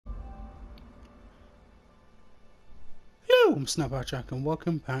Hello, I'm Snapper Jack and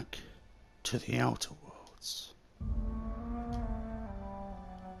welcome back to the Outer Worlds.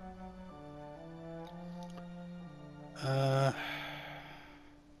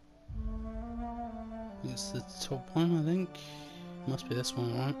 It's the top one, I think. Must be this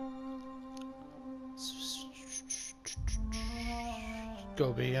one, right?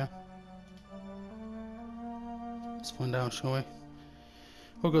 Gotta be, yeah. Let's find out, shall we?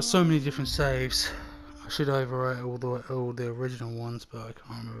 I've got so many different saves. I should overwrite all the original ones, but I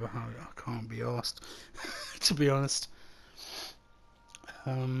can't remember how. I can't be asked, to be honest.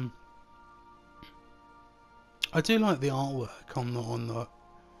 I do like the artwork on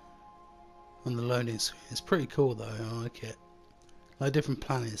the loading screen. It's pretty cool though. I like it. Like different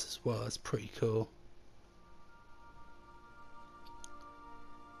planets as well. It's pretty cool.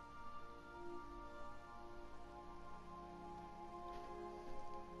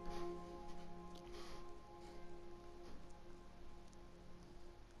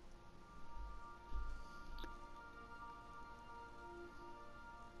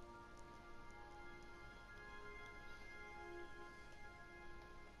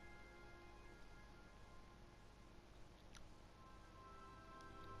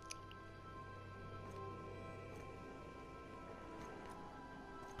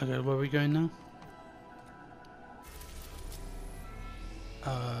 Okay, where are we going now?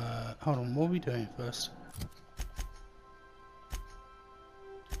 Hold on, what are we doing first?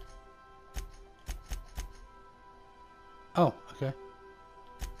 Oh, okay.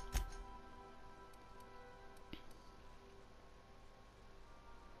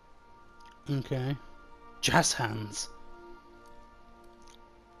 Okay. Jazz hands.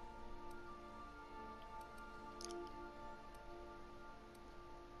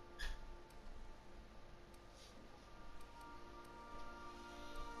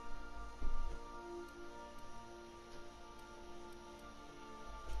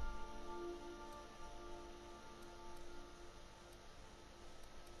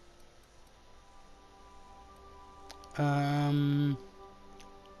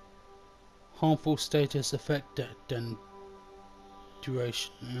 Harmful status effect and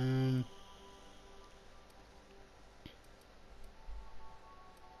duration.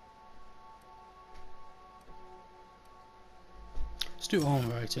 Let's do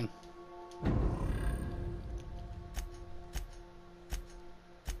armor rating.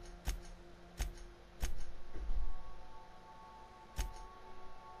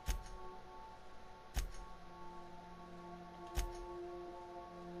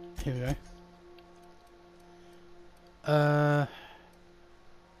 Here we go.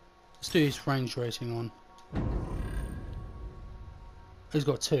 Let's do his range rating on. He's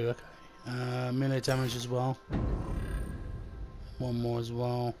got 2, okay. Melee damage as well. 1 more as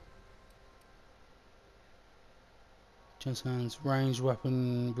well. Just hands, range,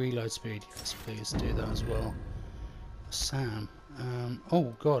 weapon, reload speed. Yes, please do that as well. Sam.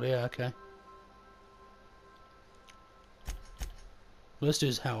 Oh god, yeah, okay. Let's do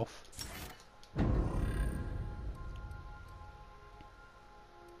his health.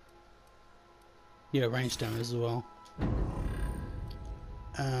 Yeah, range damage as well.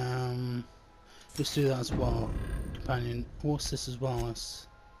 Let's do that as well. Companion. What's this as well? That's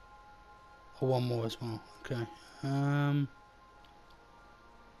 1 more as well. Okay.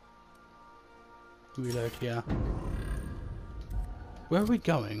 Reload. Yeah. Where are we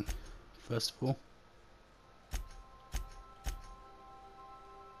going? First of all.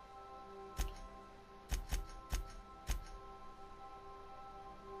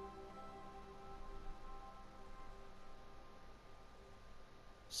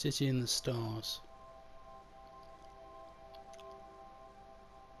 City in the Stars.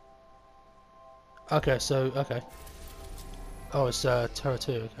 Okay, so, okay. Oh, it's Terra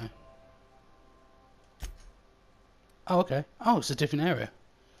 2, okay. Oh, okay. Oh, it's a different area.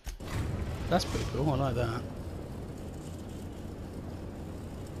 That's pretty cool, I like that.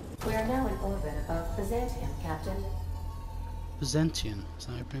 We are now in orbit above Byzantium, Captain. Byzantium, is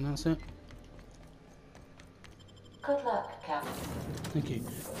that how you pronounce it? Good luck, Captain. Thank you.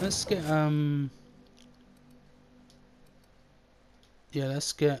 Let's get, yeah,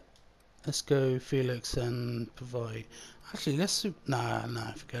 let's go Felix and provide. Actually, let's nah,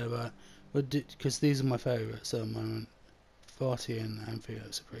 forget about it. Because these are my favourites at the moment. Farty and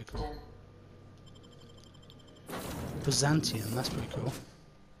Felix are pretty cool. Byzantium, that's pretty cool.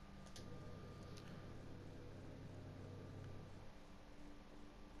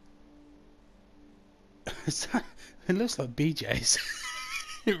 It looks like BJ's.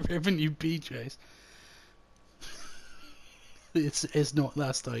 Revenue BJ's. It's not,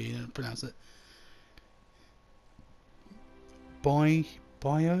 that's how you pronounce it. bio?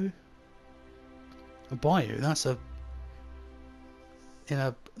 A bio? That's a...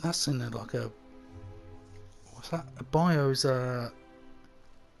 That's in a, like a... What's that? A bio's a...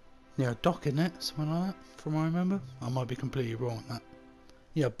 Yeah, a dock, isn't it? Something like that, from what I remember. I might be completely wrong on that.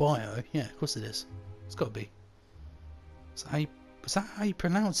 Yeah, bio. Yeah, of course it is. It's got to be. Is that how you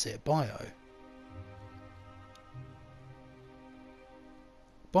pronounce it? Bio?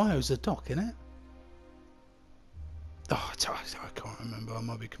 Bio's a dock, isn't it? Oh, I can't remember. I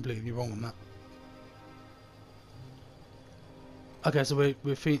might be completely wrong on that. Okay, so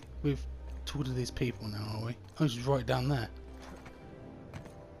we've talked to these people now, are we? Oh, she's right down there.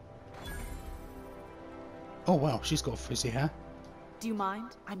 Oh wow, she's got frizzy hair. Do you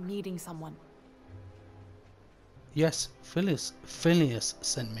mind? I'm meeting someone. Yes, Phileas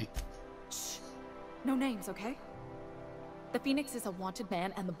sent me. Shh. No names, okay? The Phoenix is a wanted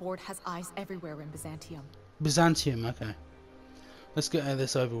man, and the board has eyes everywhere in Byzantium. Byzantium, okay. Let's get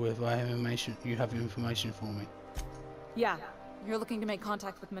this over with. I have information. You have information for me. Yeah, you're looking to make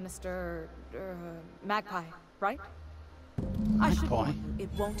contact with Minister... Magpie, right? I should warn you, it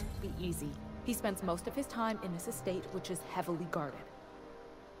won't be easy. He spends most of his time in his estate, which is heavily guarded.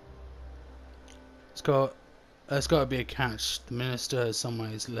 It's got to be a catch. The minister in some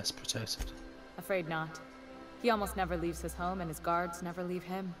ways less protected. Afraid not. He almost never leaves his home, and his guards never leave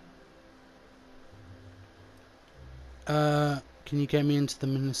him. Can you get me into the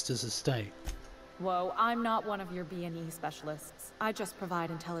minister's estate? Whoa, I'm not one of your B&E specialists. I just provide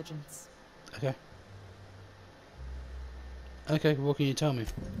intelligence. Okay. Okay, what can you tell me?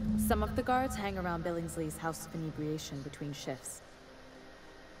 Some of the guards hang around Billingsley's House of Inebriation between shifts.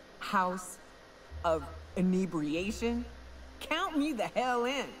 House of Inebriation? Count me the hell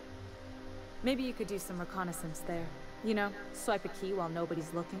in! Maybe you could do some reconnaissance there. You know, swipe a key while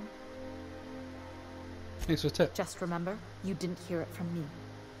nobody's looking. Thanks for the tip. Just remember, you didn't hear it from me.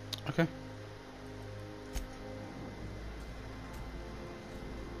 Okay.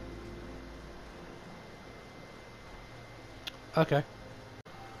 Okay.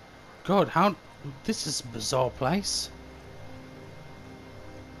 God, how... This is a bizarre place.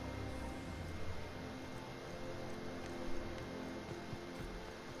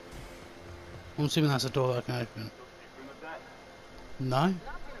 I'm assuming that's a door that I can open. No?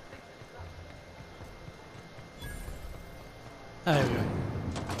 There we go.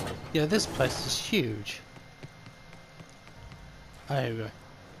 Yeah, this place is huge. There we go.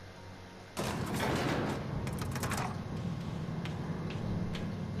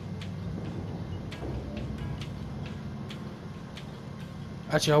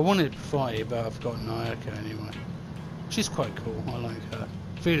 Actually, I wanted Friday, but I've got Nayaka anyway. She's quite cool. I like her.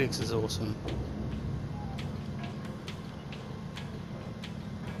 Felix is awesome.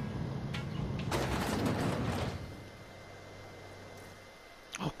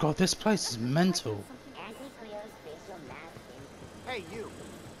 Oh god, this place is mental. Hey, you.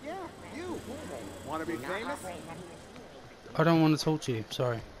 Yeah, you. Want to be famous? I don't want to talk to you.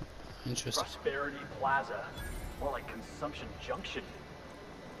 Sorry. Interesting. Prosperity Plaza. More like Consumption Junction.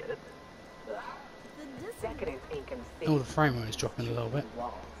 Get it? Oh, the frame rate is dropping a little bit.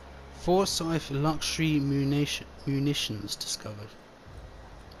 Forsyth luxury munitions discovered.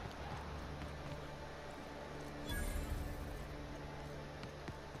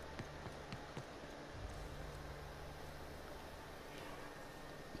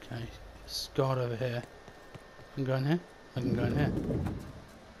 Okay, there's a guard over here. I can go in here? I can go in here.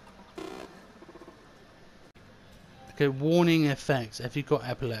 Okay, warning effects. If you've got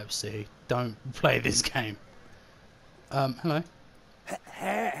epilepsy, don't play this game. Hello.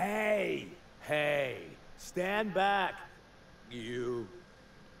 Hey, stand back, you.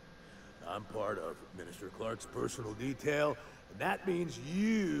 I'm part of Minister Clark's personal detail, and that means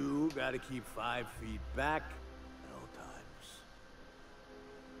you gotta keep 5 feet back at all times.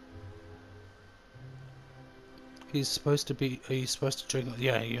 He's supposed to be... Are you supposed to drink...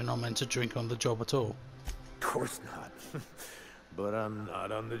 Yeah, you're not meant to drink on the job at all. Of course not. But I'm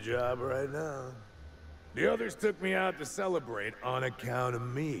not on the job right now. The others took me out to celebrate on account of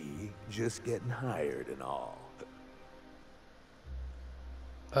me just getting hired and all.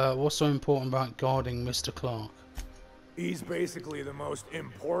 What's so important about guarding Mr. Clark? He's basically the most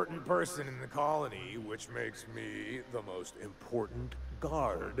important person in the colony, which makes me the most important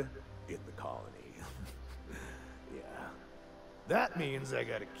guard in the colony. Yeah. That means I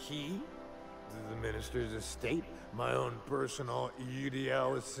got a key to the minister's estate, my own personal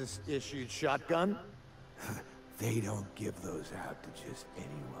UDL-issued shotgun. They don't give those out to just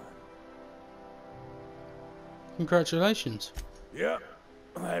anyone. Congratulations. Yep.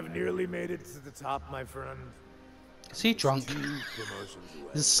 I've nearly made it to the top, my friend. Is he drunk? 2 promotions away.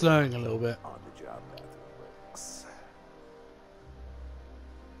 He's slurring a little bit. On the job ethics.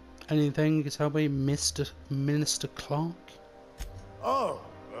 Anything you can tell me, Minister Clark? Oh,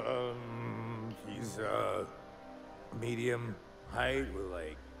 he's medium height with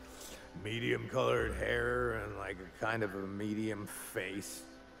like medium colored hair and like a kind of a medium face.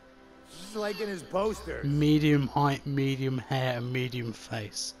 Just like in his posters. Medium height, medium hair, and medium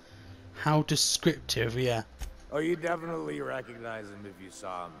face. How descriptive, yeah. Oh, you definitely recognize him if you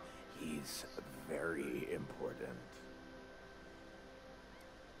saw him. He's very important.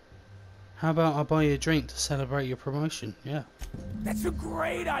 How about I buy you a drink to celebrate your promotion? Yeah. That's a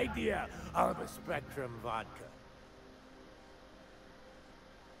great idea. I'll have a Spectrum vodka.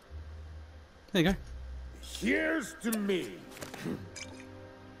 There you go. Cheers to me.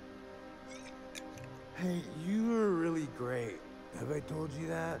 Hey, you were really great. Have I told you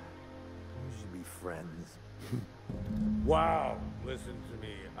that? We should be friends. Wow, listen to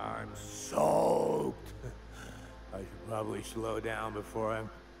me. I'm soaked. I should probably slow down before I'm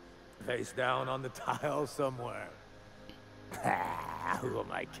face down on the tile somewhere. Who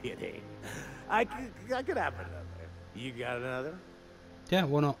am I kidding? I could have another. You got another? Yeah,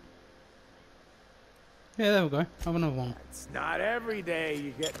 why not? Yeah, there we go. Have another one. It's not every day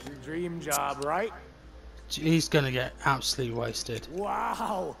you get your dream job, right? He's gonna get absolutely wasted.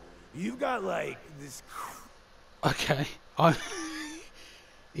 Wow, you got like this. Okay,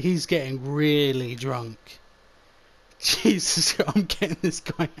 he's getting really drunk. Jesus, I'm getting this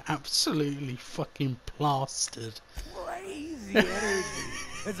guy absolutely fucking plastered. Crazy energy.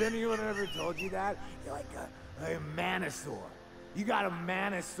 Has anyone ever told you that? You're like a manosaur. You got a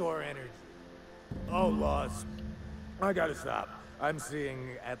manosaur energy. Oh, Lost. I gotta stop. I'm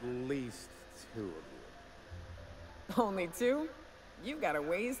seeing at least 2 of you. Only 2? You got a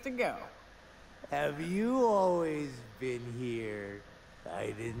ways to go. Have you always been here?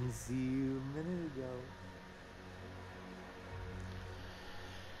 I didn't see you a minute ago.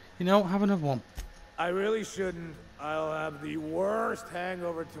 You know, have another one. I really shouldn't. I'll have the worst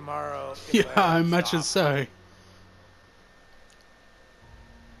hangover tomorrow. Yeah, I imagine so.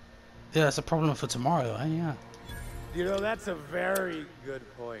 Yeah, that's a problem for tomorrow, eh? Yeah. You know, that's a very good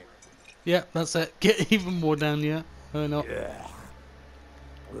point. Yeah, that's it. Get even more down, yeah? Or not? Yeah.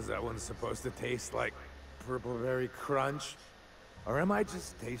 Was that one supposed to taste like purple berry crunch? Or am I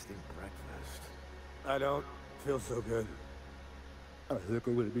just tasting breakfast? I don't feel so good. I think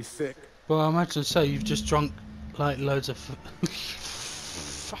I'm gonna be sick. Well, I imagine so. You've just drunk like loads of.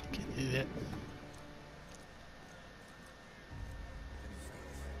 Fucking idiot.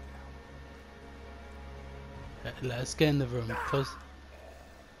 Let's get in the room, cause.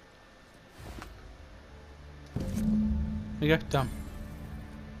 There you go, done.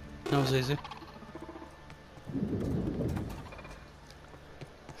 That was easy.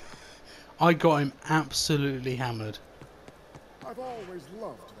 I got him absolutely hammered. I've always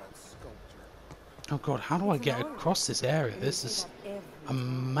loved that sculpture. Oh god, how do I get across this area? This is a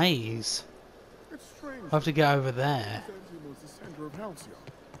maze. It's strange. I have to get over there. Byzantium was the center of Halcyon.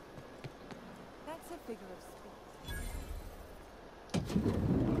 That's a figure of speech.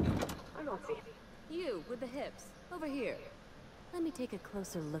 I don't see it. You, with the hips. Over here. Let me take a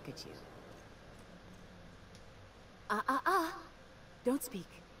closer look at you. Don't speak.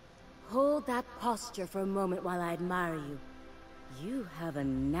 Hold that posture for a moment while I admire you. You have a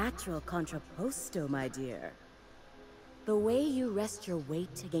natural contrapposto, my dear. The way you rest your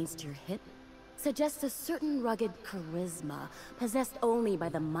weight against your hip suggests a certain rugged charisma possessed only by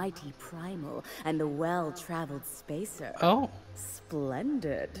the mighty primal and the well-traveled spacer. Oh.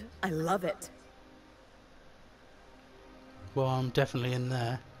 Splendid. I love it. Well, I'm definitely in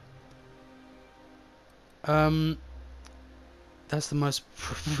there. That's the most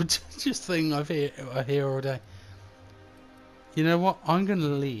prodigious thing I hear all day. You know what? I'm gonna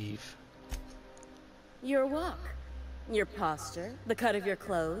leave. Your walk, your posture, the cut of your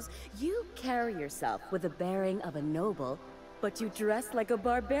clothes. You carry yourself with the bearing of a noble, but you dress like a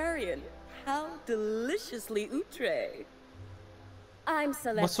barbarian. How deliciously outre. I'm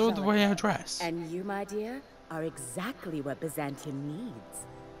Celeste. What's all the way I dress? And you, my dear, are exactly what Byzantium needs.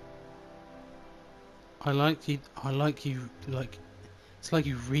 I like you, like, it's like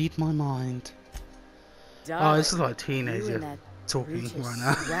you read my mind. Darling, Oh, this is like you teenager and that talking brutish right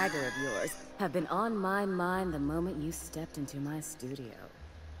now. swagger of yours have been on my mind the moment you stepped into my studio.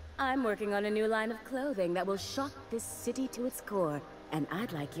 I'm working on a new line of clothing that will shock this city to its core, and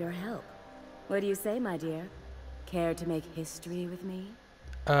I'd like your help. What do you say, my dear? Care to make history with me?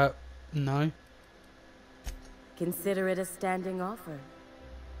 No. Consider it a standing offer.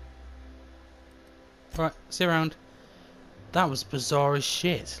 Right, see you around. That was bizarre as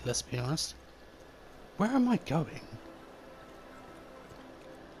shit, let's be honest. Where am I going?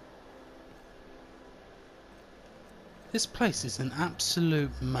 This place is an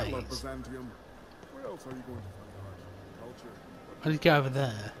absolute maze. Byzantium. Where else are you going to find art, culture? I need to get over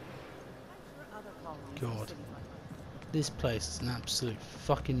there. God. This place is an absolute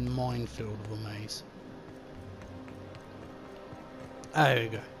fucking minefield of a maze. There we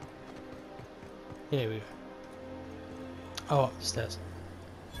go. Here we go. Oh, up the stairs.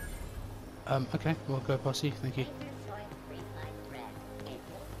 Okay, we'll go past you, thank you.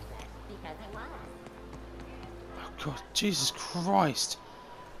 Oh god, Jesus Christ!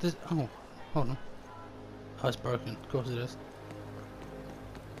 Oh, hold on. Oh, it's broken, of course it is.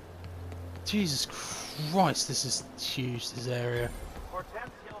 Jesus Christ, this is huge, this area.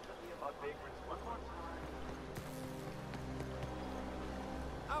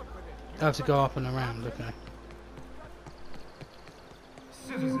 I have to go up and around, okay.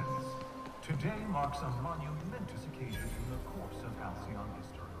 Citizens, today marks a monumentous occasion in the course of Halcyon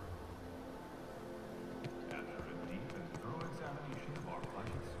history. After a deep and thorough examination of our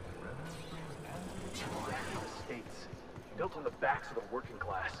budgets, revenue streams, and States, built on the backs of the working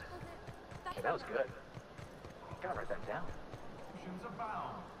class. Hey, that was good. Gotta write that down. solutions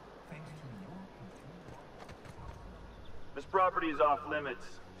abound, thanks to your continued. This property is off limits.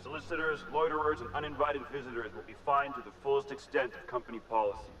 Solicitors, loiterers, and uninvited visitors will be fined to the fullest extent of company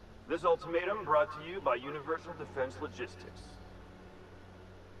policy. This ultimatum brought to you by Universal Defense Logistics.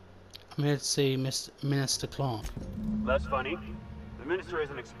 I'm here to see Minister Clark. That's funny. The minister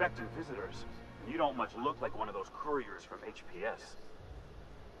isn't expecting visitors. You don't much look like one of those couriers from HPS.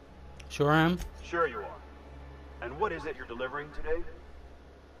 Sure am. Sure you are. And what is it you're delivering today?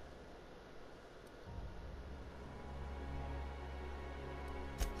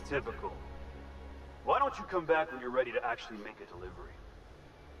 Typical. Why don't you come back when you're ready to actually make a delivery?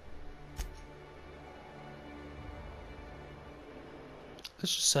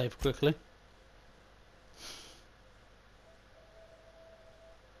 Let's just save quickly.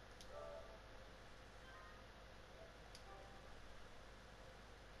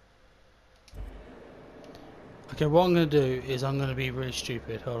 Okay, what I'm going to do is I'm going to be really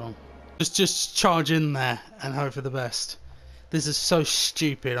stupid. Hold on. Just charge in there and hope for the best. This is so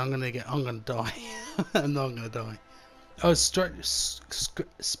stupid. I'm going to die. I'm not going to die. Oh,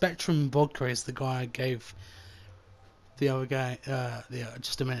 Spectrum Vodka is the guy I gave the other guy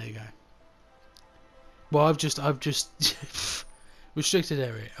just a minute ago. Well, I've just restricted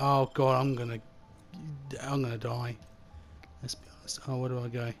area. Oh god, I'm gonna die. Let's be honest. Oh, where do I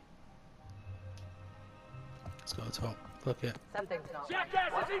go? Let's go to the top. Fuck it. Something's not.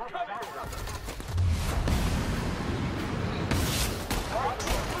 Jackass is incoming!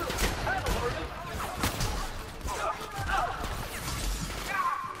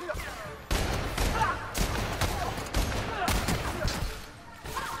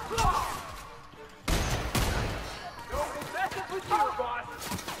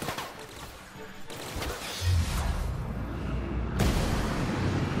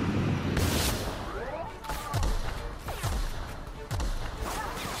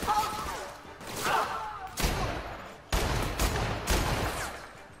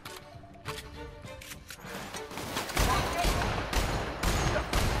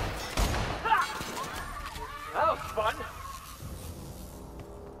 That was fun!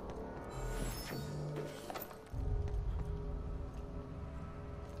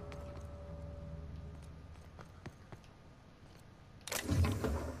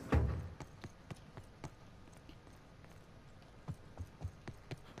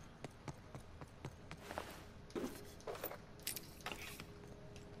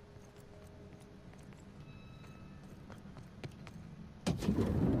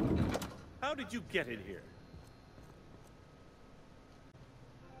 How did you get in here?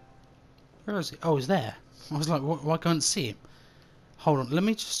 Where is he? Oh, he's there. I was like, why can't I see him? Hold on, let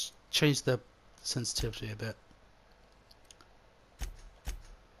me just change the sensitivity a bit.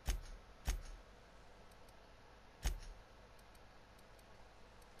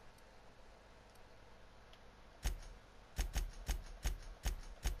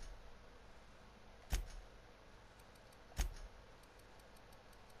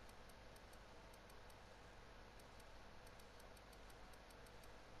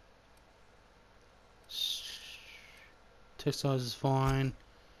 Text size is fine.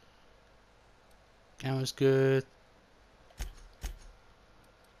 Camera's good.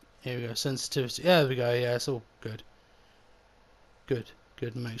 Here we go. Sensitivity. Yeah, there we go. Yeah, it's all good. Good.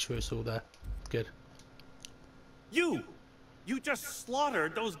 Good. Make sure it's all there. Good. You just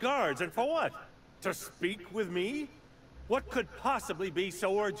slaughtered those guards, and for what? To speak with me? What could possibly be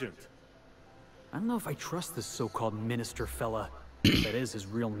so urgent? I don't know if I trust this so-called minister fella. That is his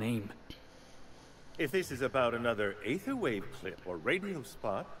real name. If this is about another Aetherwave clip or radio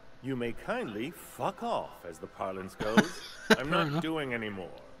spot, you may kindly fuck off, as the parlance goes. I'm not doing any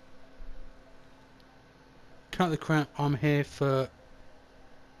more. Cut the crap. I'm here for.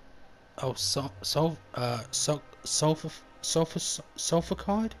 Oh, sulfurcide?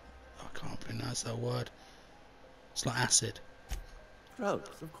 I can't pronounce that word. It's like acid.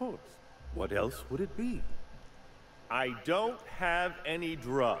 Drugs, of course. What else would it be? I don't have any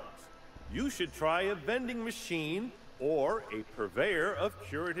drugs. You should try a vending machine or a purveyor of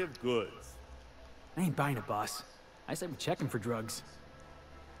curative goods. I ain't buying it, boss. I said we're checking for drugs.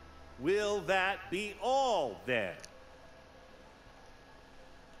 Will that be all, then?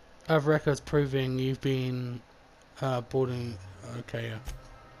 I have records proving you've been boarding. Okay, yeah.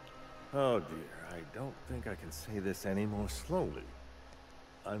 Oh dear, I don't think I can say this any more slowly.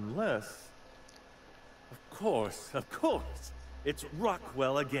 Unless... Of course. It's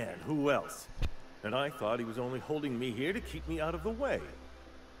Rockwell again. Who else? And I thought he was only holding me here to keep me out of the way.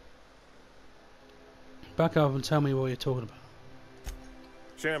 Back up and tell me what you're talking about.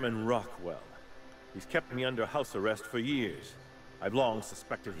 Chairman Rockwell. He's kept me under house arrest for years. I've long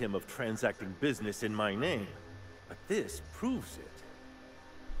suspected him of transacting business in my name. But this proves it.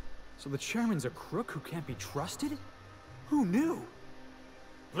 So the chairman's a crook who can't be trusted? Who knew?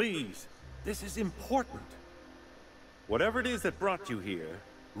 Please, this is important. Whatever it is that brought you here,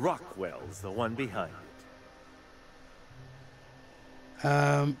 Rockwell's the one behind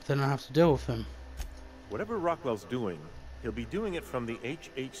it. Then I have to deal with him. Whatever Rockwell's doing, he'll be doing it from the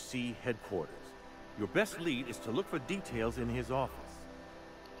HHC headquarters. Your best lead is to look for details in his office.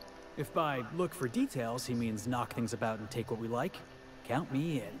 If by look for details he means knock things about and take what we like, count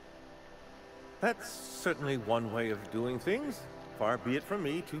me in. That's certainly one way of doing things. Far be it from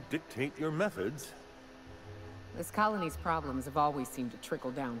me to dictate your methods. This colony's problems have always seemed to trickle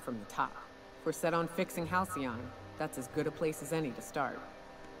down from the top. If we're set on fixing Halcyon, that's as good a place as any to start.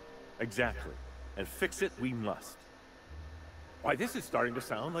 Exactly. And fix it we must. Why, this is starting to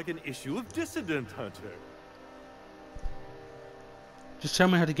sound like an issue of Dissident Hunter. Just tell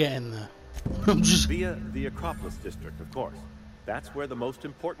me how to get in there. I'm just... Via the Acropolis District, of course. That's where the most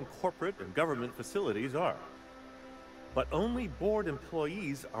important corporate and government facilities are. But only board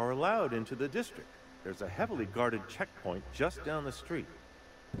employees are allowed into the district. There's a heavily guarded checkpoint just down the street.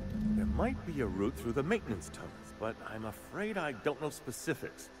 There might be a route through the maintenance tunnels, but I'm afraid I don't know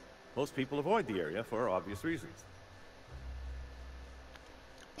specifics. Most people avoid the area for obvious reasons.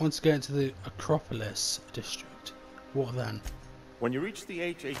 Once you get into the Acropolis district, what then? When you reach the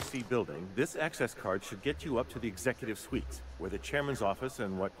HHC building, this access card should get you up to the executive suites, where the chairman's office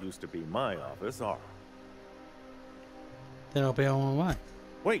and what used to be my office are. Then I'll be on my way.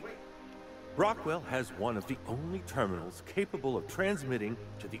 Wait! Rockwell has one of the only terminals capable of transmitting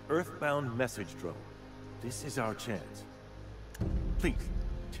to the Earthbound message drone. This is our chance. Please,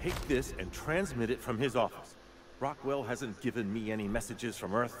 take this and transmit it from his office. Rockwell hasn't given me any messages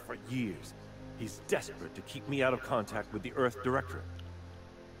from Earth for years. He's desperate to keep me out of contact with the Earth Directorate.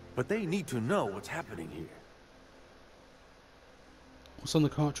 But they need to know what's happening here. What's on the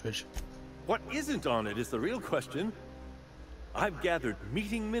cartridge? What isn't on it is the real question. I've gathered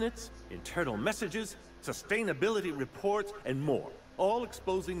meeting minutes, internal messages, sustainability reports, and more, all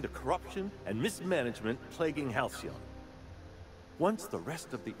exposing the corruption and mismanagement plaguing Halcyon. Once the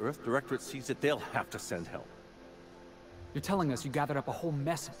rest of the Earth Directorate sees it, they'll have to send help. You're telling us you gathered up a whole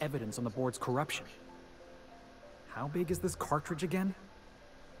mess of evidence on the board's corruption. How big is this cartridge again?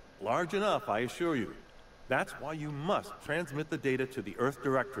 Large enough, I assure you. That's why you must transmit the data to the Earth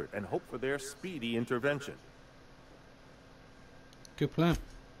Directorate and hope for their speedy intervention. Good plan.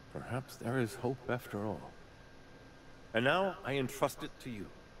 Perhaps there is hope after all. And now I entrust it to you.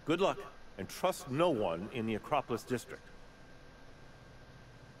 Good luck, and trust no one in the Acropolis District.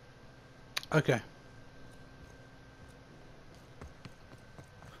 Okay.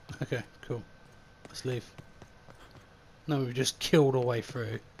 Okay, cool. Let's leave. No, we've just killed our way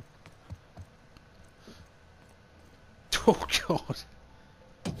through. Oh god.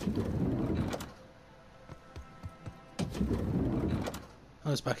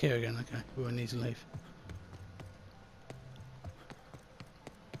 Oh, it's back here again. Okay, we won't need to leave.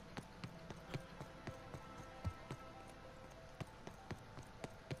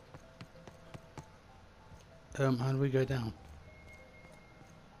 How do we go down?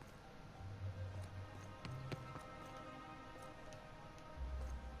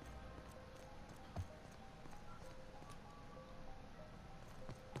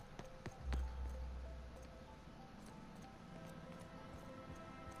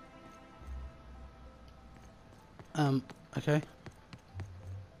 Okay.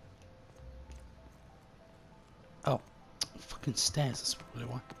 Oh, fucking stairs, that's probably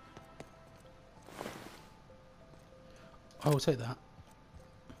why. I will take that.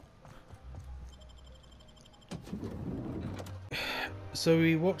 So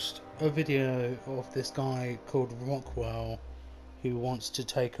we watched a video of this guy called Rockwell who wants to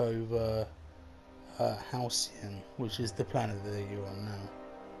take over Halcyon, which is the planet that you're on now.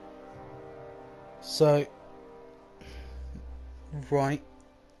 So, right,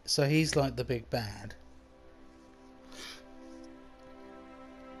 so he's like the big bad.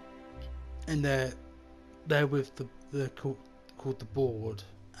 And they're with the called the board,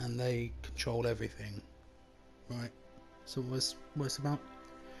 and they control everything, right? So what's it about?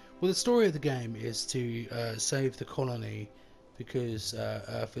 Well, the story of the game is to save the colony because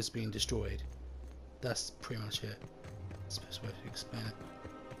Earth is being destroyed. That's pretty much it. That's the best way to explain it.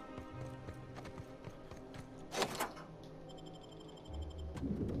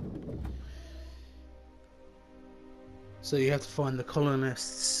 So you have to find the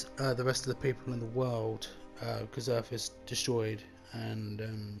colonists, the rest of the people in the world, because Earth is destroyed,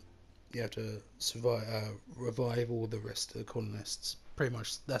 and you have to survive, revive all the rest of the colonists. Pretty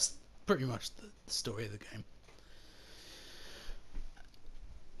much, that's pretty much the story of the game.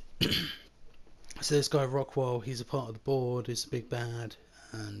 So this guy Rockwell, he's a part of the board, he's a big bad,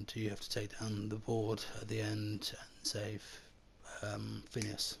 and you have to take down the board at the end and save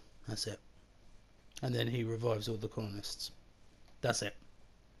Phineas. That's it. And then he revives all the colonists. That's it.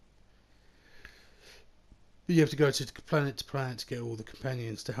 But you have to go to planet to get all the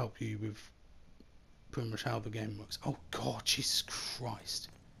companions to help you with pretty much how the game works. Oh God, Jesus Christ.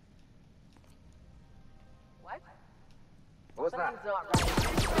 What? What was that?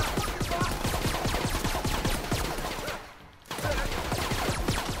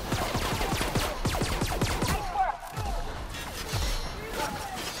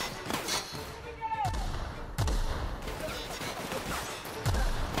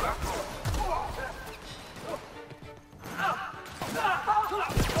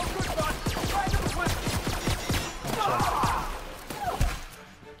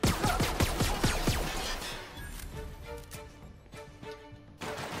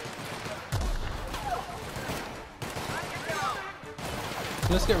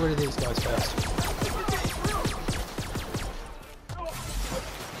 Let's get rid of these guys first.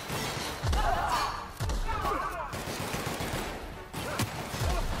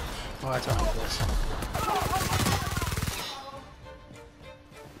 Alright, time for this.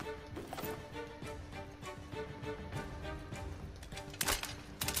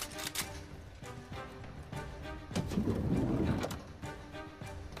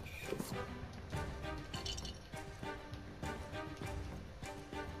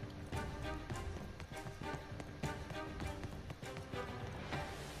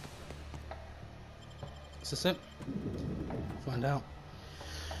 Is this it? Find out.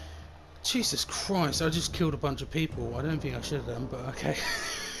 Jesus Christ, I just killed a bunch of people. I don't think I should have done, but okay.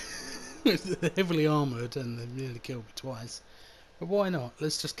 They're heavily armoured and they nearly killed me twice. But why not?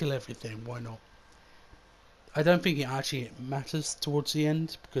 Let's just kill everything, why not? I don't think it actually matters towards the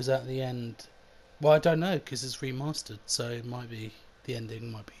end, because at the end... Well, I don't know, because it's remastered, so it might be... The ending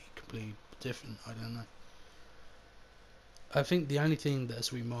might be completely different, I don't know. I think the only thing that's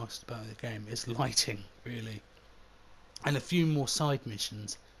remastered about the game is lighting, really. And a few more side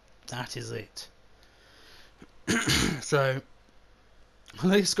missions. That is it. So, I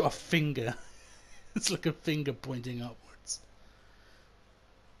know it's got a finger. It's like a finger pointing upwards.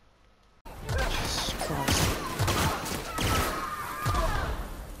 Jesus Christ.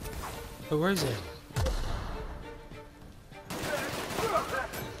 Oh, where is it?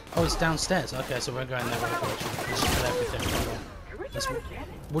 Oh, it's downstairs. Okay, so we're going that way. Let's just kill everything.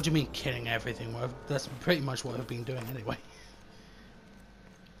 What do you mean killing everything? Well, that's pretty much what I've been doing anyway.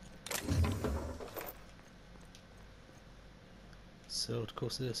 So, of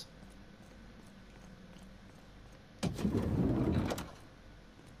course it is.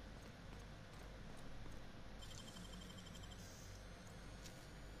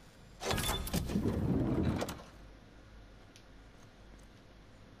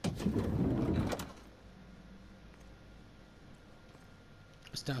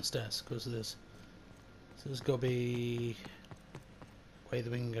 It's downstairs, because of this. So there's got to be a way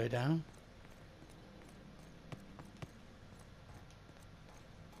that we can go down.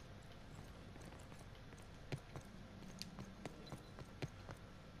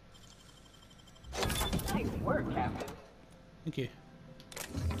 Nice work, Captain. Thank you.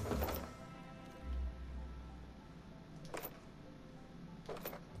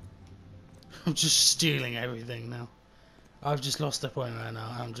 I'm just stealing everything now. I've just lost the point right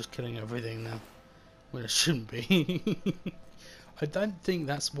now. I'm just killing everything now. Well, it shouldn't be. I don't think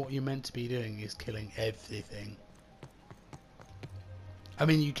that's what you're meant to be doing, is killing everything. I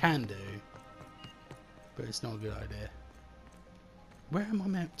mean, you can do, but it's not a good idea. Where am I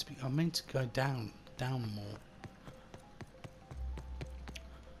meant to be? I'm meant to go down more.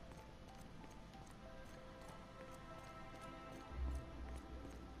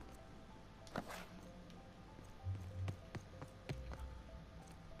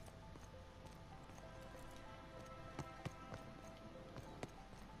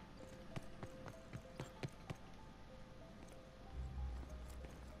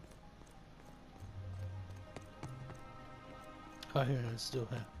 Oh, here it is, still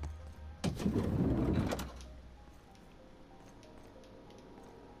here.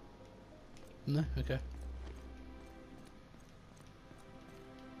 No? Okay.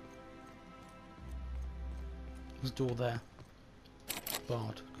 There's a door there.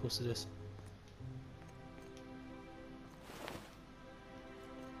 Barred, of course it is.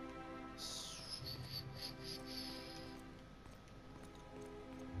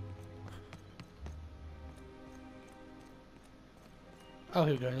 Oh,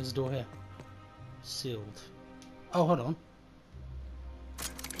 here we go, there's a door here. Sealed. Oh, hold on.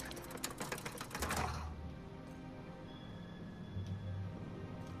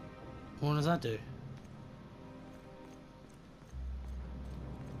 What does that do?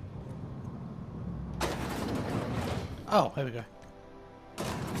 Oh, here we go.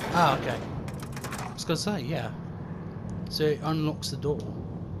 Ah, okay. I was gonna say, yeah. So it unlocks the door.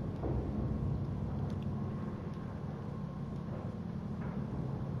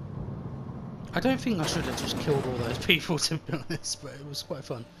 I don't think I should have just killed all those people, to be honest, but it was quite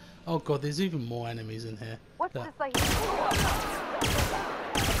fun. Oh god, there's even more enemies in here. What's Look. this like?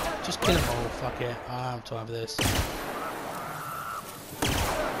 Just kill them all, fuck it. I don't have time for this.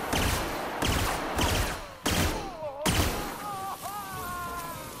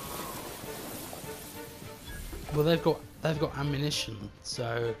 Well, they've got ammunition,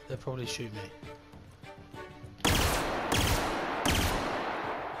 so they'll probably shoot me.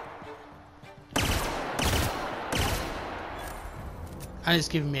 And it's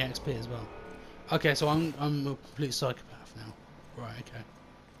giving me XP as well. Okay, so I'm a complete psychopath now. Right, okay.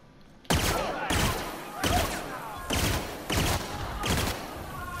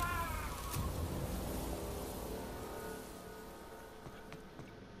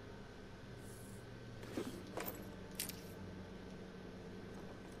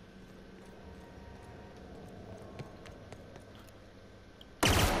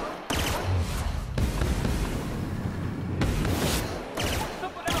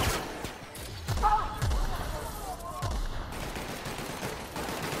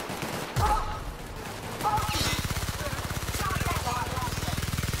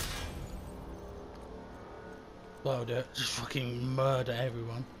 Well, do it. Just fucking murder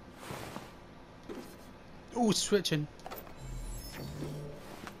everyone. Oh, switching.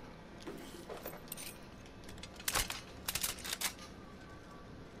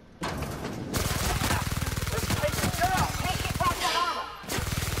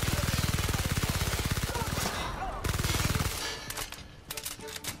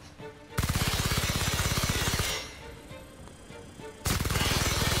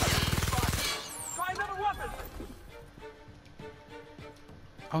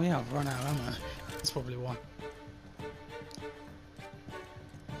 Oh yeah, I've run out of ammo. That's probably why.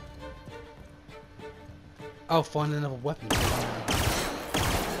 I'll find another weapon. Boss,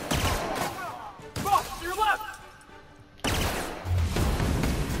 to your left!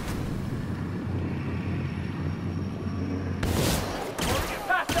 Get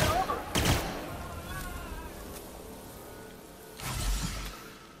past that over!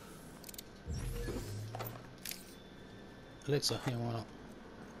 Elixir, yeah, why not?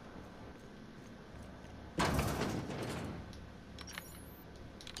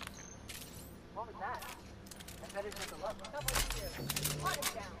 What was that? I better take a look. Put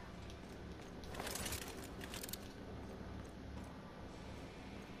it down.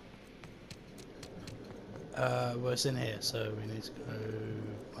 Well, it's in here, so we need to go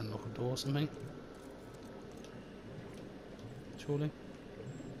unlock a door or something. Surely.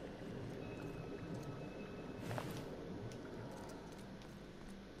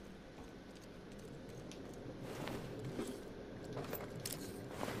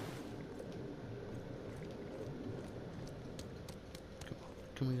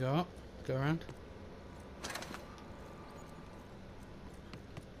 Can we go up? Go around?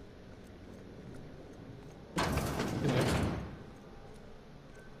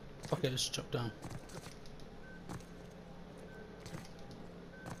 Okay, let's chop down.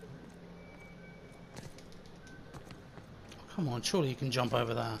 Oh, come on, surely you can jump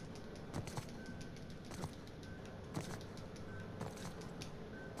over that.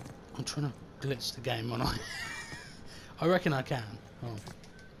 I'm trying to glitch the game, aren't I? I reckon I can. Oh.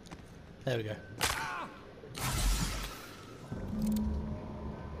 There we go.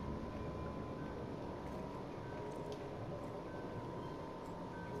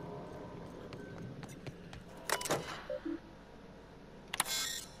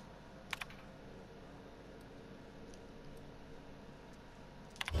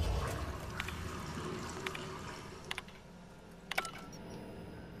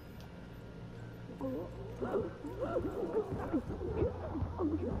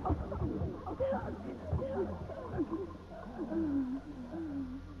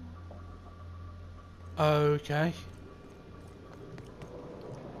 Okay.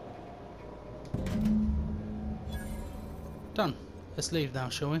 Done. Let's leave now,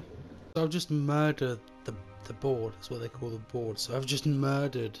 shall we? So I've just murdered the board. That's what they call the board. So I've just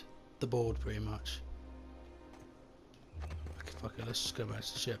murdered the board pretty much. Okay, fuck it. Let's just go back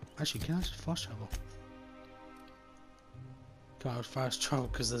to the ship. Actually, can I just fast travel? Can't fast travel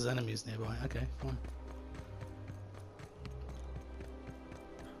because there's enemies nearby. Okay, fine.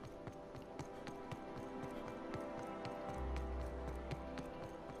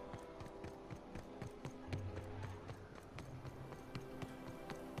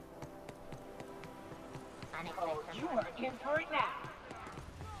 You are in for it now.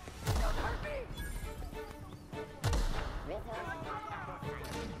 Don't hurt me.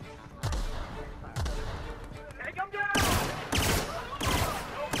 Take him down.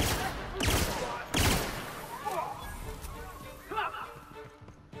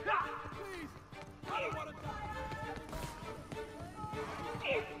 Please, I don't want to die.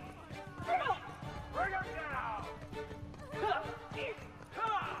 Bring him down.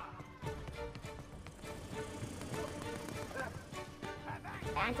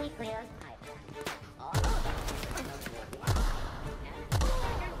 Anti-clears pipe.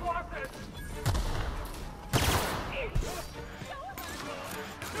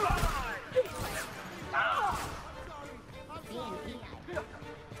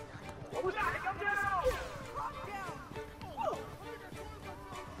 What was that? Come down!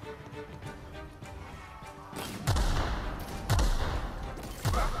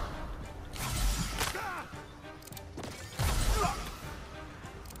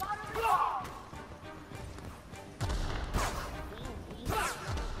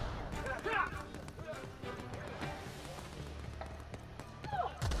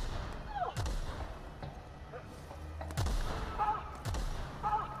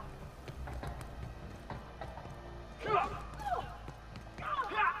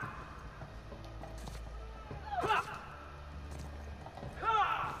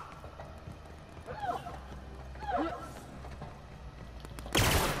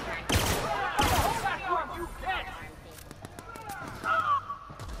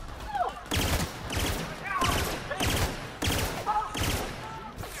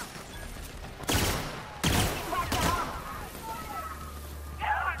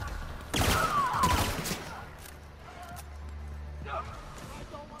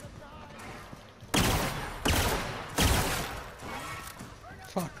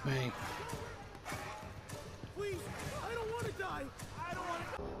 Fuck me. Please, I don't want to die. I don't want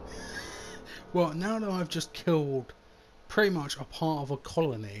to. Well, now that I've just killed pretty much a part of a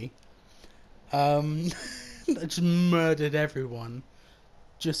colony, I just murdered everyone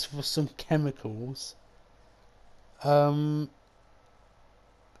just for some chemicals. How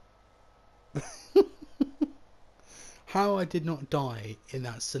I did not die in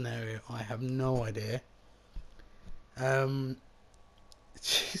that scenario, I have no idea.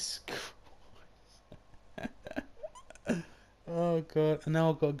 Jesus Christ. Oh god, and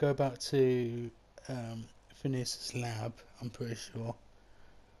now I've got to go back to Phineas's lab, I'm pretty sure.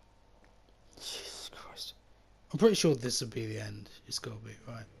 Jesus Christ. I'm pretty sure this will be the end. It's got to be,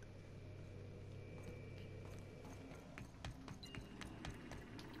 right?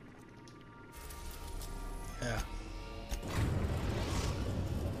 Yeah.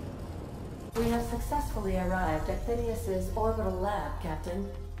 We have successfully arrived at Phineas's orbital lab, Captain,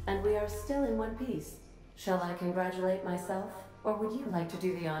 and we are still in one piece. Shall I congratulate myself, or would you like to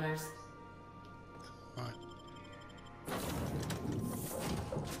do the honors? Right.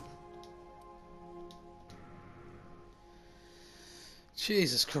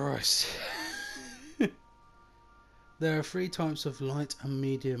 Jesus Christ. There are 3 types of light and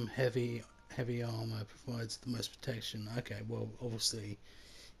medium heavy armor provides the most protection. Okay, well obviously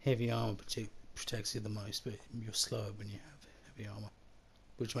heavy armor protects you the most, but you're slower when you have heavy armor,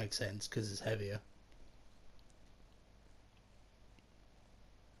 which makes sense because it's heavier.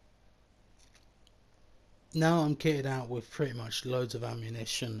 Now I'm kitted out with pretty much loads of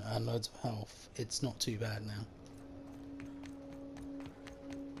ammunition and loads of health. It's not too bad now.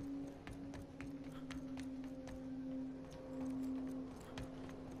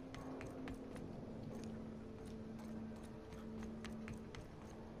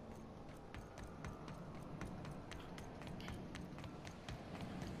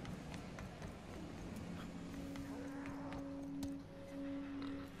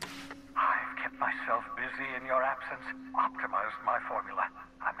 Myself busy in your absence, optimized my formula.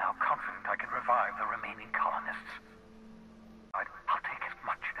 I'm now confident I can revive the remaining colonists. I'll take as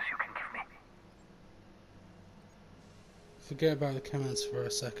much as you can give me. Forget about the comments for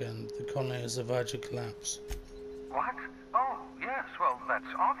a second. The colony is a verge of collapse. What? Oh, yes, well, that's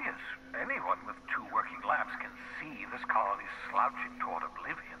obvious. Anyone with 2 working labs can see this colony slouching toward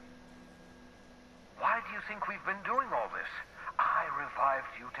oblivion. Why do you think we've been doing all this? I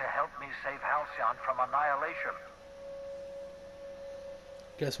revived you to help me save Haycion from annihilation.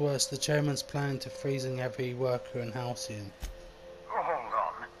 Gets worse, the chairman's planning to freezing every worker in Haycion. Oh, hold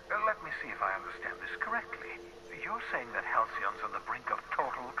on. Let me see if I understand this correctly. You're saying that Halcyon's on the brink of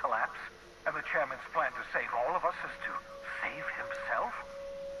total collapse, and the chairman's plan to save all of us is to save himself?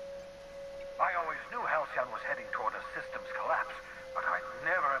 I always knew Haycion was heading toward a systems collapse, but I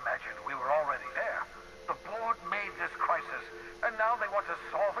never imagined we were already there. The board made this crisis, and now they want to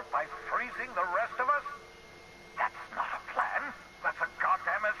solve it by freezing the rest of us? That's not a plan. That's a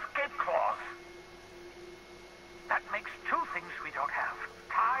goddamn escape clause. That makes 2 things we don't have.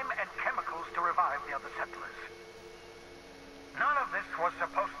 Time and chemicals to revive the other settlers. None of this was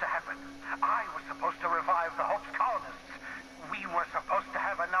supposed to happen. I was supposed to revive the Hope's colonists. We were supposed to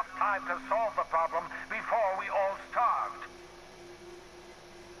have enough time to solve the problem before we all starved.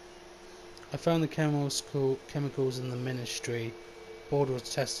 I found the chemicals in the ministry. Board was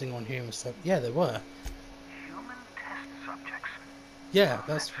testing on human stuff. Yeah, they were. Human test subjects? Yeah,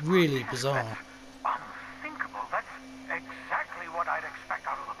 that's really bizarre. That's unthinkable. That's exactly what I'd expect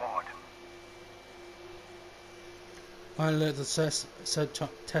out of the board. I let the test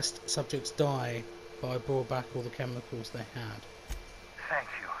subjects die, but I brought back all the chemicals they had. Thank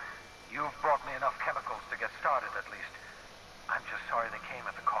you. You've brought me enough chemicals to get started, at least. I'm just sorry they came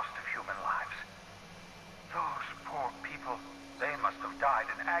at the cost of human lives. Those poor people, they must have died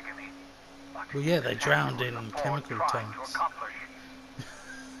in agony. Well, yeah, they drowned in chemical tanks.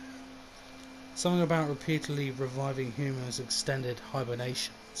 Something about repeatedly reviving humans extended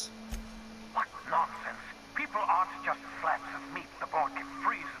hibernations. What nonsense! People aren't just flats of meat the board can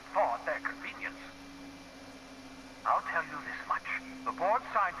freeze and thaw at their convenience. I'll tell you this much. The board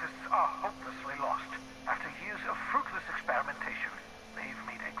scientists are hopelessly lost. After years of fruitless experimentation, they've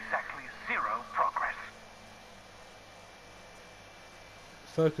made exactly 0 progress.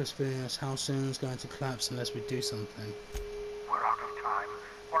 Focus Venus, how soon is going to collapse unless we do something? We're out of time.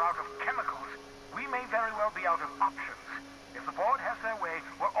 We're out of chemicals. We may very well be out of options. If the board has their way,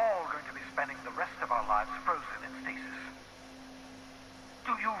 we're all going to be spending the rest of our lives frozen in stasis.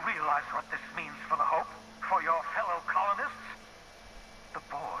 Do you realize what this means for the Hope? For your fellow colonists? The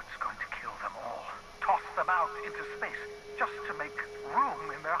board's going to kill them all. Toss them out into space, just to make room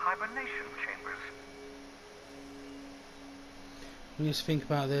in their hibernation chambers. When you think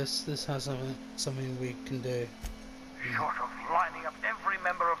about this has something we can do. Short of lining up every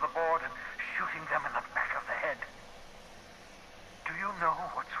member of the board and shooting them in the back of the head. Do you know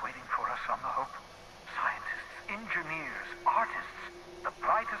what's waiting for us on the Hope? Scientists, engineers, artists, the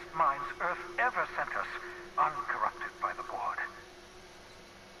brightest minds Earth ever sent us, uncorrupted by the board.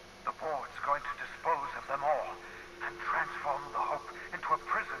 The board's going to dispose of them all and transform the Hope into a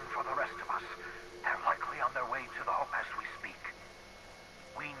prison for the rest of us. They're likely on their way to the Hope as we speak.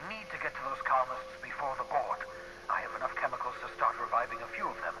 We need to get to those colonists before the board. I have enough chemicals to start reviving a few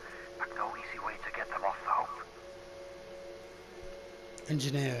of them, but no easy way to get them off the Hope.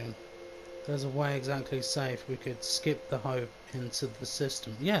 Engineering. There's a way exactly safe we could skip the Hope into the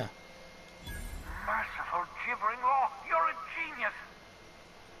system. Yeah. Merciful gibbering law, you're a genius!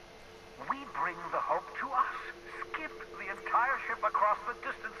 We bring the Hope to us. Skip the entire ship across the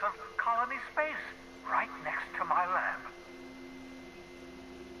distance of colony space, right next to my lab.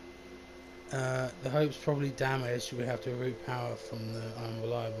 The Hope's probably damaged. We have to route power from the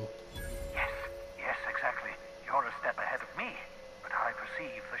Unreliable. Yes, exactly. You're a step ahead of me, but I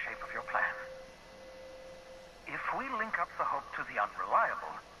perceive the shape of your plan. If we link up the the Hope to the Unreliable,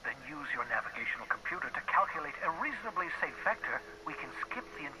 then use your navigational computer to calculate a reasonably safe vector, we can skip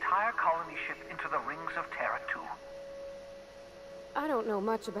the entire colony ship into the rings of Terra 2. I don't know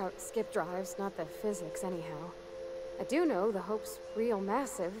much about skip drives, not the physics anyhow. I do know the Hope's real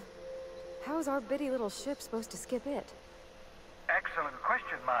massive. How's our bitty little ship supposed to skip it? Excellent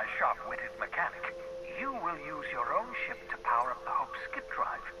question, my sharp-witted mechanic. You will use your own ship to power up the Hope's skip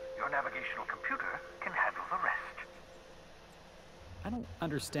drive. Your navigational computer can handle the rest. I don't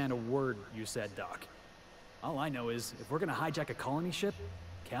understand a word you said, Doc. All I know is, if we're gonna hijack a colony ship,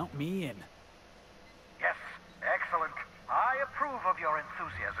 count me in. Yes, excellent. I approve of your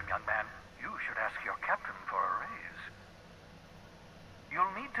enthusiasm, young man. You should ask your captain for a raise.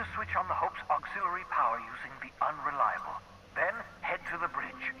 You'll need to switch on the Hope's auxiliary power using the Unreliable. Then, head to the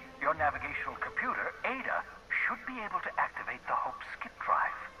bridge. Your navigational computer, Ada, should be able to activate the Hope's skip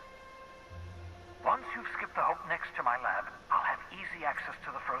drive. Once you've skipped the Hope next to my lab, I'll have easy access to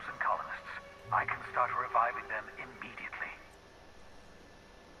the frozen colonists. I can start reviving them immediately.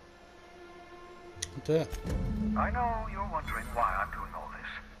 I know you're wondering why I'm doing all this.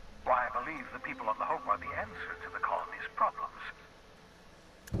 Why I believe the people of the Hope are the answer to the colony's problems.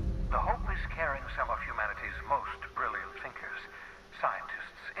 The Hope is carrying some of humanity's most brilliant thinkers,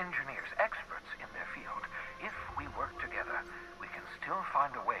 scientists, engineers, experts in their field. If we work together, we can still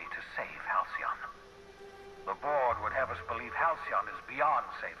find a way to save Halcyon. The board would have us believe Halcyon is beyond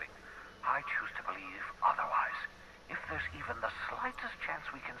saving. I choose to believe otherwise. If there's even the slightest chance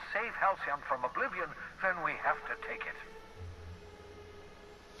we can save Halcyon from oblivion, then we have to take it.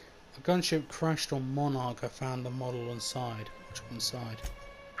 A gunship crashed on Monarch. I found the model inside. Which one side?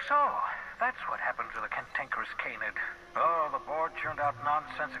 So, that's what happened to the cantankerous Canid. Oh, the board churned out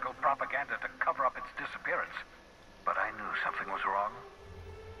nonsensical propaganda to cover up its disappearance. But I knew something was wrong.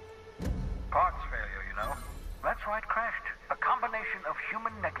 Parts failure, you know. That's why it crashed. A combination of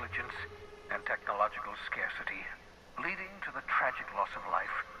human negligence and technological scarcity, leading to the tragic loss of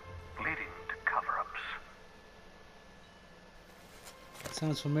life, leading to cover-ups.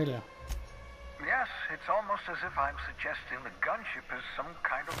 Sounds familiar. Yes, it's almost as if I'm suggesting the gunship is some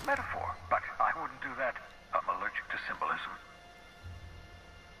kind of metaphor, but I wouldn't do that. I'm allergic to symbolism.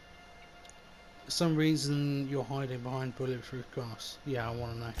 For some reason, you're hiding behind bulletproof glass. Yeah, I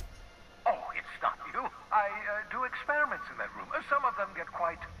want to know. Oh, it's not you. I do experiments in that room. Some of them get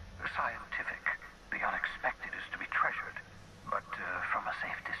quite scientific. The unexpected is to be treasured, but from a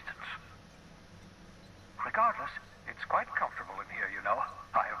safe distance. Regardless, it's quite comfortable in here, you know.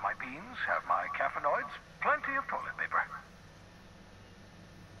 I have my beans, have my caffeinoids, plenty of toilet paper.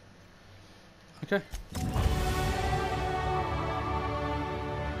 Okay.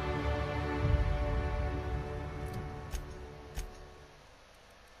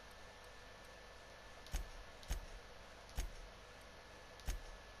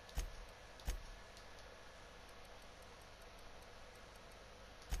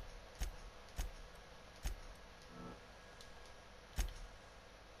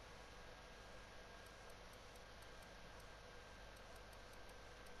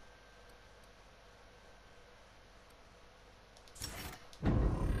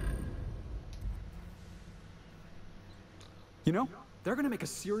 You know, they're gonna make a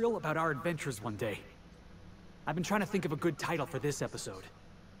serial about our adventures one day. I've been trying to think of a good title for this episode.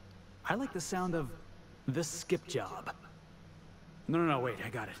 I like the sound of The Skip Job. No, wait, I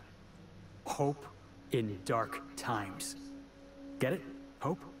got it. Hope in Dark Times. Get it?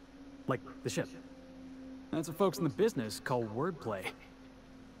 Hope? Like the ship. That's what folks in the business call wordplay.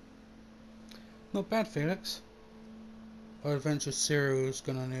 Not bad, Felix. Our adventure serial's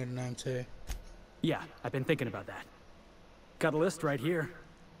gonna need a name too. Yeah, I've been thinking about that. Got a list right here.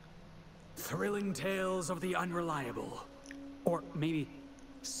 Thrilling Tales of the Unreliable. Or maybe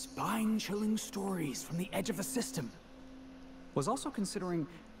Spine-Chilling Stories from the Edge of the System. Was also considering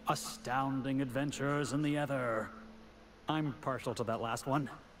Astounding Adventures in the Ether. I'm partial to that last one.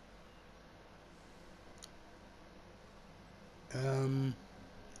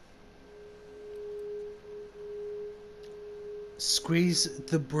 Squeeze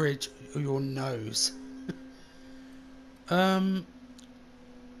the bridge of your nose. To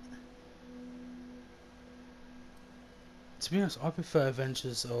be honest, I prefer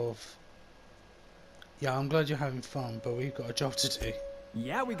Adventures of... Yeah, I'm glad you're having fun, but we've got a job to do.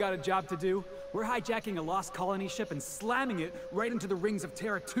 Yeah, we got a job to do. We're hijacking a lost colony ship and slamming it right into the rings of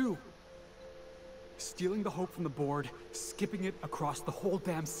Terra 2. Stealing the Hope from the board, skipping it across the whole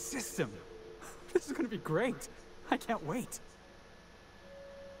damn system. This is gonna be great. I can't wait.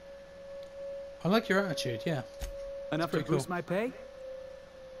 I like your attitude, yeah. Enough to boost my pay?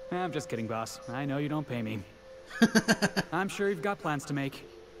 I'm just kidding, boss. I know you don't pay me. I'm sure you've got plans to make.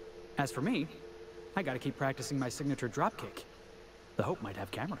 As for me, I gotta keep practicing my signature dropkick. The Hope might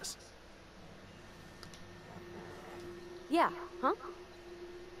have cameras. Yeah, huh?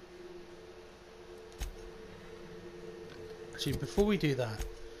 Actually, before we do that,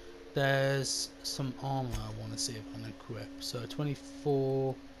 there's some armor I want to see if I can equip. So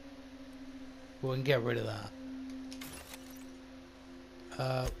 24. We can get rid of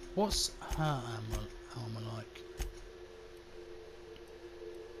that. What's her armor like?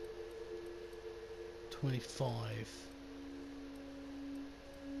 25.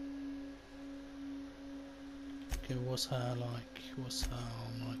 Okay, what's her like? What's her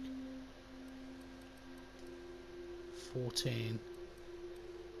armor like? 14.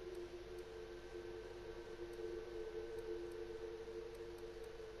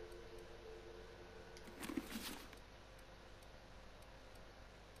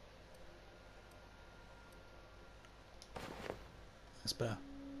 That's better.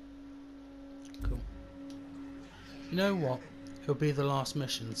 Cool. You know what? It'll be the last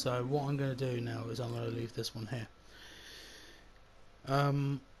mission, so what I'm going to do now is I'm going to leave this one here.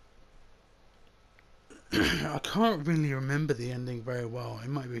 I can't really remember the ending very well. It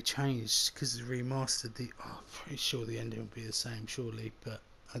might be changed because it's remastered. I'm pretty sure the ending will be the same, surely, but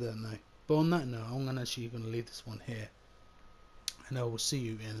I don't know. But on that note, I'm actually going to leave this one here, and I will see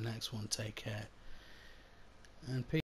you in the next one. Take care, and peace.